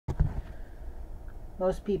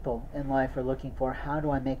Most people in life are looking for how do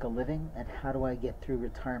I make a living and how do I get through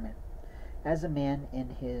retirement. As a man in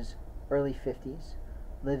his early 50s,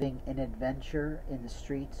 living an adventure in the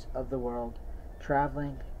streets of the world,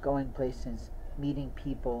 traveling, going places, meeting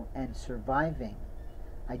people, and surviving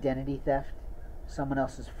identity theft, someone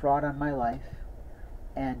else's fraud on my life,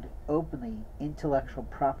 and openly intellectual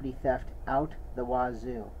property theft out the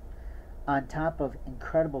wazoo, on top of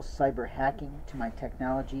incredible cyber hacking to my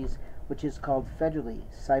technologies, which is called federally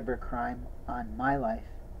cybercrime on my life,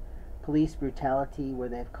 police brutality where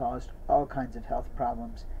they've caused all kinds of health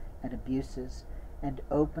problems and abuses, and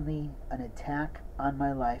openly an attack on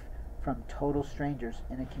my life from total strangers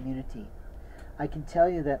in a community. I can tell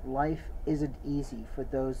you that life isn't easy for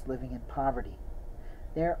those living in poverty.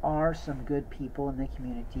 There are some good people in the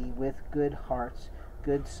community with good hearts,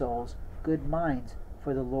 good souls, good minds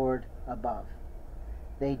for the Lord above.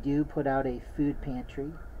 They do put out a food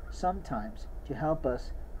pantry, sometimes to help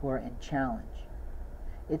us who are in challenge.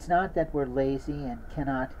 It's not that we're lazy and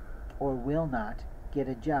cannot or will not get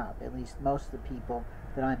a job. At least most of the people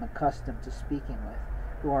that I'm accustomed to speaking with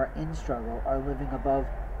who are in struggle are living above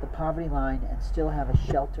the poverty line and still have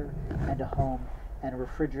a shelter and a home and a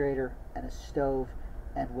refrigerator and a stove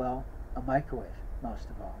and, well, a microwave, most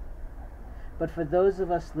of all. But for those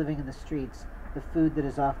of us living in the streets, the food that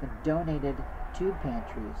is often donated to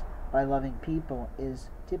pantries by loving people is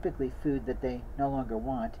typically food that they no longer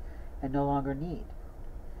want and no longer need,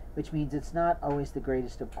 which means it's not always the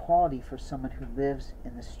greatest of quality for someone who lives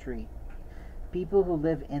in the street. People who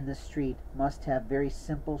live in the street must have very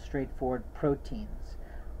simple, straightforward proteins.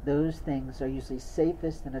 Those things are usually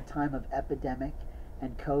safest in a time of epidemic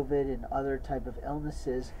and COVID and other type of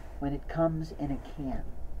illnesses when it comes in a can.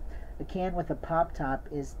 A can with a pop top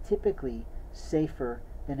is typically safer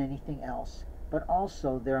than anything else, but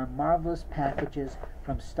also there are marvelous packages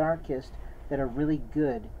from StarKist that are really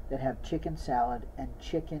good that have chicken salad and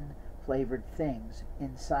chicken flavored things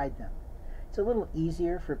inside them. It's a little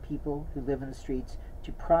easier for people who live in the streets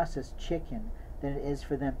to process chicken than it is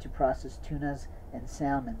for them to process tunas and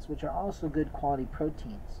salmons, which are also good quality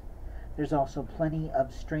proteins. There's also plenty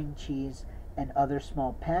of string cheese and other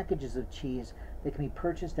small packages of cheese that can be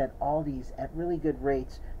purchased at Aldi's at really good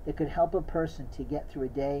rates that could help a person to get through a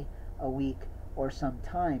day, a week, or some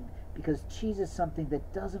time, because cheese is something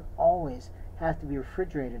that doesn't always have to be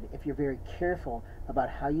refrigerated if you're very careful about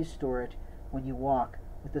how you store it when you walk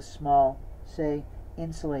with a small, say,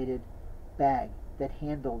 insulated bag that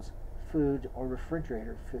handles food or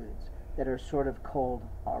refrigerator foods that are sort of cold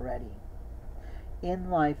already. In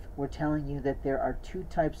life, we're telling you that there are two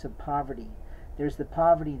types of poverty. There's the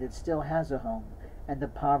poverty that still has a home and the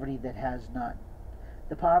poverty that has none.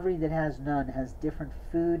 The poverty that has none has different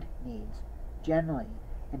food needs, generally,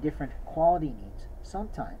 and different quality needs,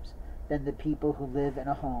 sometimes, than the people who live in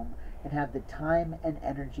a home and have the time and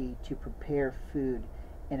energy to prepare food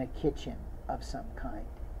in a kitchen of some kind.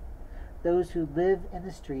 Those who live in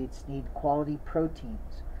the streets need quality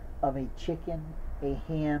proteins of a chicken, a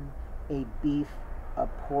ham, a beef, a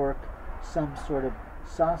pork, some sort of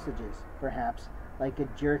sausages, perhaps, like a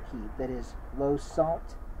jerky that is low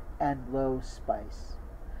salt and low spice.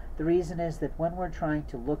 The reason is that when we're trying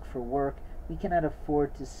to look for work, we cannot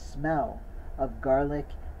afford to smell of garlic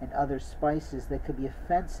and other spices that could be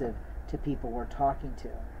offensive to people we're talking to.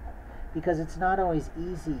 Because it's not always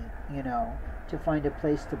easy, to find a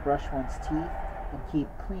place to brush one's teeth and keep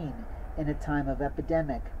clean in a time of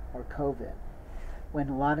epidemic or COVID, when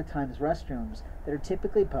a lot of times restrooms that are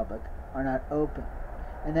typically public are not open.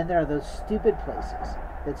 And then there are those stupid places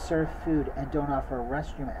that serve food and don't offer a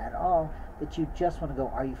restroom at all that you just want to go,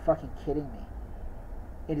 are you fucking kidding me?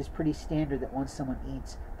 It is pretty standard that once someone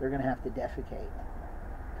eats, they're going to have to defecate.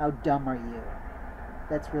 How dumb are you?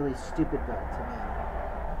 That's really stupidville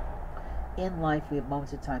to me. In life, we have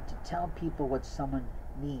moments of time to tell people what someone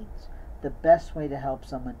needs. The best way to help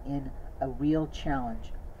someone in a real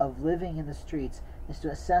challenge of living in the streets is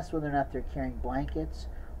to assess whether or not they're carrying blankets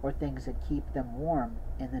or things that keep them warm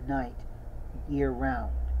in the night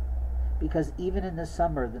year-round. Because even in the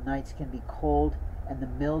summer, the nights can be cold and the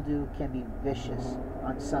mildew can be vicious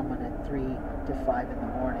on someone at 3 to 5 in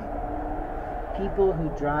the morning. People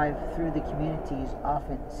who drive through the communities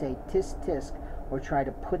often say tisk tisk or try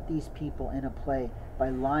to put these people in a play by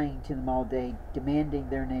lying to them all day, demanding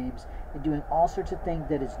their names, and doing all sorts of things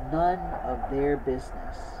that is none of their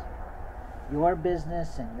business. Your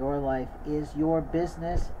business and your life is your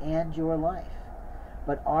business and your life.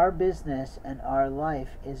 But our business and our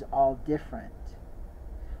life is all different.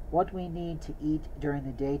 What we need to eat during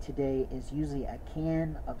the day today is usually a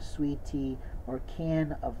can of sweet tea or a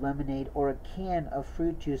can of lemonade or a can of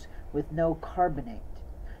fruit juice with no carbonate.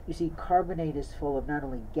 You see, carbonate is full of not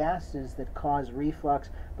only gases that cause reflux,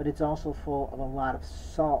 but it's also full of a lot of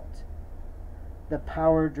salt. The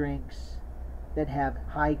power drinks that have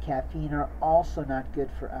high caffeine are also not good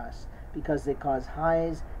for us because they cause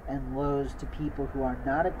highs and lows to people who are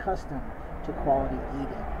not accustomed to quality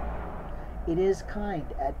eating. It is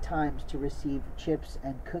kind at times to receive chips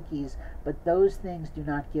and cookies, but those things do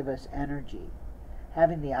not give us energy.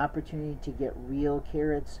 Having the opportunity to get real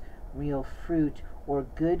carrots, real fruit, or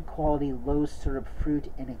good quality low syrup fruit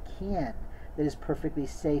in a can that is perfectly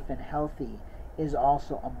safe and healthy is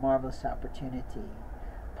also a marvelous opportunity.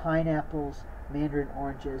 Pineapples, mandarin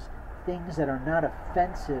oranges, things that are not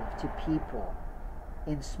offensive to people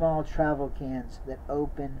in small travel cans that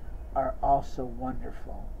open are also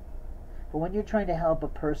wonderful. But when you're trying to help a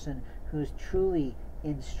person who's truly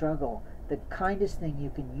in struggle, the kindest thing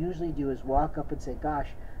you can usually do is walk up and say,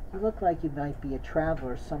 "Gosh, you look like you might be a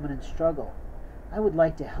traveler, someone in struggle. I would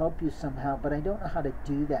like to help you somehow, but I don't know how to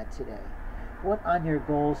do that today. What on your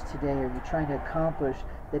goals today are you trying to accomplish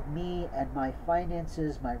that me and my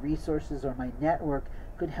finances, my resources, or my network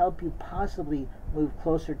could help you possibly move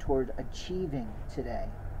closer toward achieving today?"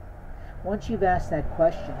 Once you've asked that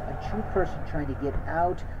question, a true person trying to get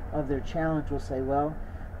out of their challenge will say, "Well,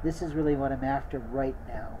 this is really what I'm after right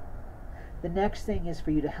now." The next thing is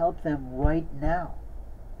for you to help them right now.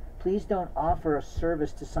 Please don't offer a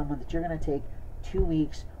service to someone that you're going to take 2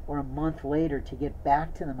 weeks or a month later to get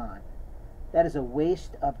back to them on. That is a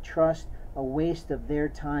waste of trust, a waste of their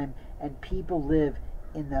time, and people live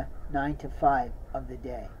in the 9 to 5 of the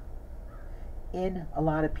day. In a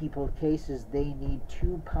lot of people's cases, they need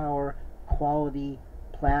 2-power quality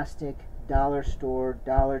plastic dollar store,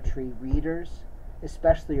 Dollar Tree readers,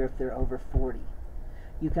 especially if they're over 40.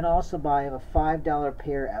 You can also buy a $5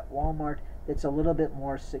 pair at Walmart that's a little bit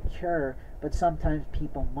more secure, but sometimes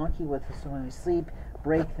people monkey with us when we sleep,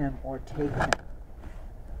 break them, or take them.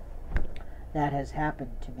 That has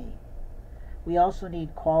happened to me. We also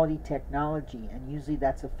need quality technology, and usually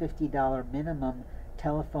that's a $50 minimum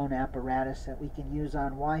telephone apparatus that we can use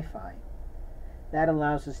on Wi-Fi. That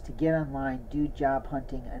allows us to get online, do job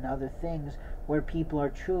hunting and other things where people are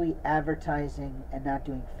truly advertising and not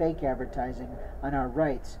doing fake advertising on our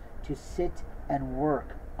rights to sit and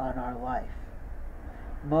work on our life.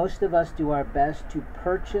 Most of us do our best to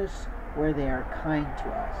purchase where they are kind to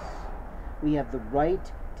us. We have the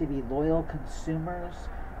right to be loyal consumers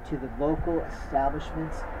to the local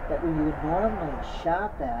establishments that we would normally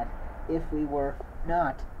shop at if we were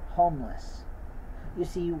not homeless. You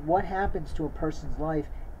see, what happens to a person's life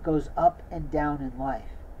goes up and down in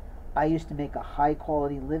life. I used to make a high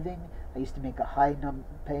quality living. I used to make a high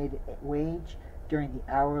paid wage during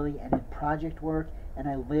the hourly and in project work, and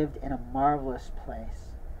I lived in a marvelous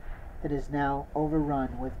place that is now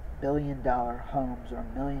overrun with billion-dollar homes or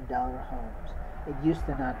million-dollar homes. It used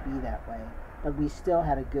to not be that way, but we still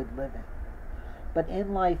had a good living. But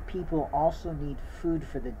in life, people also need food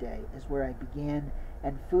for the day, is where I began,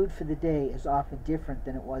 and food for the day is often different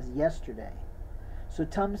than it was yesterday. So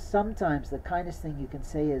sometimes the kindest thing you can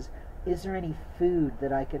say is there any food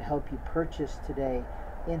that I could help you purchase today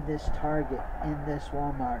in this Target, in this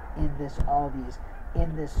Walmart, in this Aldi's,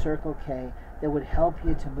 in this Circle K that would help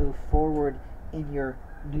you to move forward in your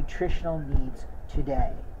nutritional needs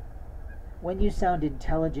today? When you sound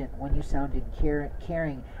intelligent, when you sound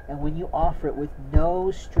caring, and when you offer it with no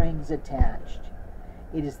strings attached,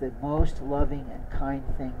 it is the most loving and kind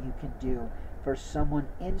thing you can do for someone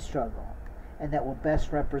in struggle, and that will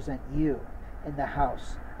best represent you in the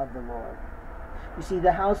house of the Lord. You see,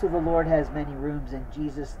 the house of the Lord has many rooms, and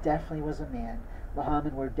Jesus definitely was a man.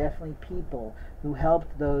 Muhammad were definitely people who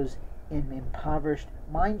helped those in impoverished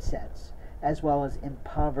mindsets, as well as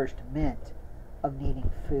impoverished men of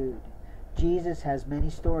needing food. Jesus has many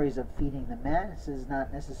stories of feeding the masses,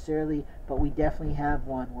 not necessarily, but we definitely have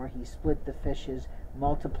one where he split the fishes,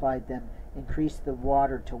 multiplied them, increased the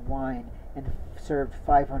water to wine, and served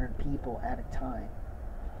 500 people at a time.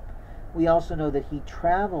 We also know that he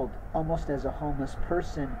traveled almost as a homeless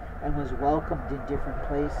person and was welcomed in different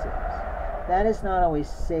places. That is not always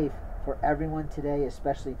safe for everyone today,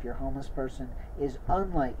 especially if your homeless person is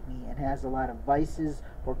unlike me and has a lot of vices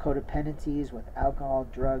or codependencies with alcohol,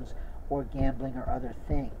 drugs, or gambling or other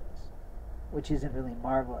things, which isn't really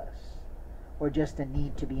marvelous, or just a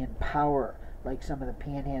need to be in power like some of the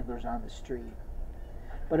panhandlers on the street.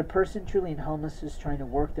 But a person truly in homelessness trying to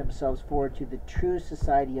work themselves forward to the true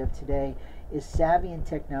society of today is savvy in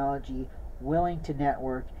technology, willing to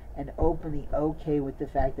network, and openly okay with the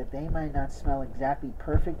fact that they might not smell exactly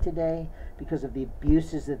perfect today because of the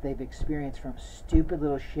abuses that they've experienced from stupid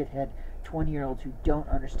little shithead 20-year-olds who don't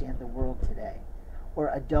understand the world today. or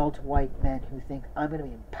adult white men who think, I'm going to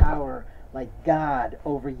be in power like God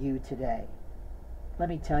over you today. Let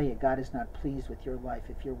me tell you, God is not pleased with your life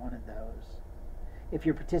if you're one of those. If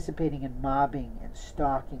you're participating in mobbing and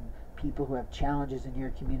stalking people who have challenges in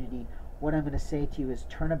your community, what I'm going to say to you is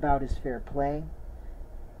turnabout is fair play,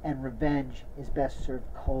 and revenge is best served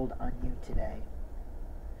cold on you today.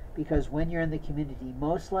 Because when you're in the community,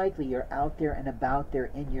 most likely you're out there and about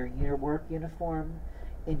there in your work uniform,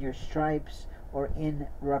 in your stripes, or in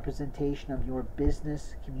representation of your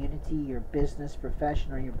business community, your business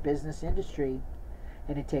profession, or your business industry,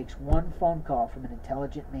 and it takes one phone call from an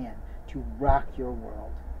intelligent man to rock your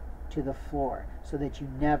world to the floor so that you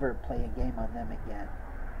never play a game on them again.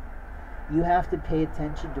 You have to pay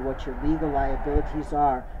attention to what your legal liabilities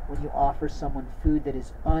are when you offer someone food that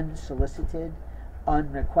is unsolicited,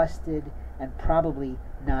 unrequested, and probably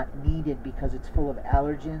not needed because it's full of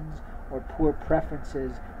allergens or poor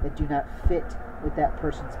preferences that do not fit with that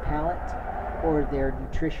person's palate or their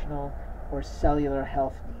nutritional or cellular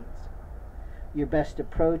health needs. Your best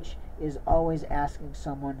approach is always asking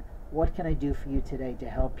someone, what can I do for you today to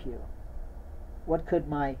help you? What could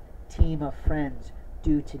my team of friends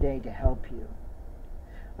do today to help you?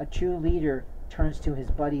 A true leader turns to his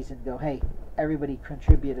buddies and go, hey, everybody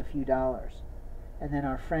contribute a few dollars. And then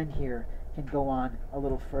our friend here can go on a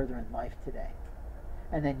little further in life today.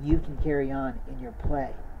 And then you can carry on in your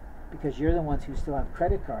play because you're the ones who still have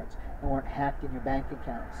credit cards and weren't hacked in your bank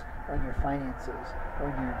accounts or in your finances or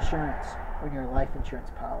in your insurance or in your life insurance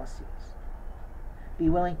policies. Be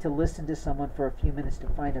willing to listen to someone for a few minutes to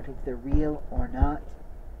find out if they're real or not,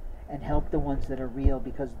 and help the ones that are real,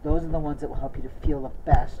 because those are the ones that will help you to feel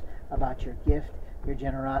the best about your gift, your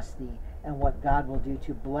generosity, and what God will do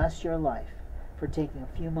to bless your life for taking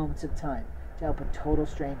a few moments of time to help a total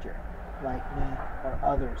stranger like me or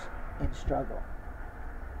others in struggle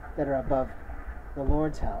that are above the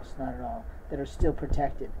Lord's house, not at all, that are still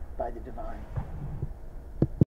protected by the divine.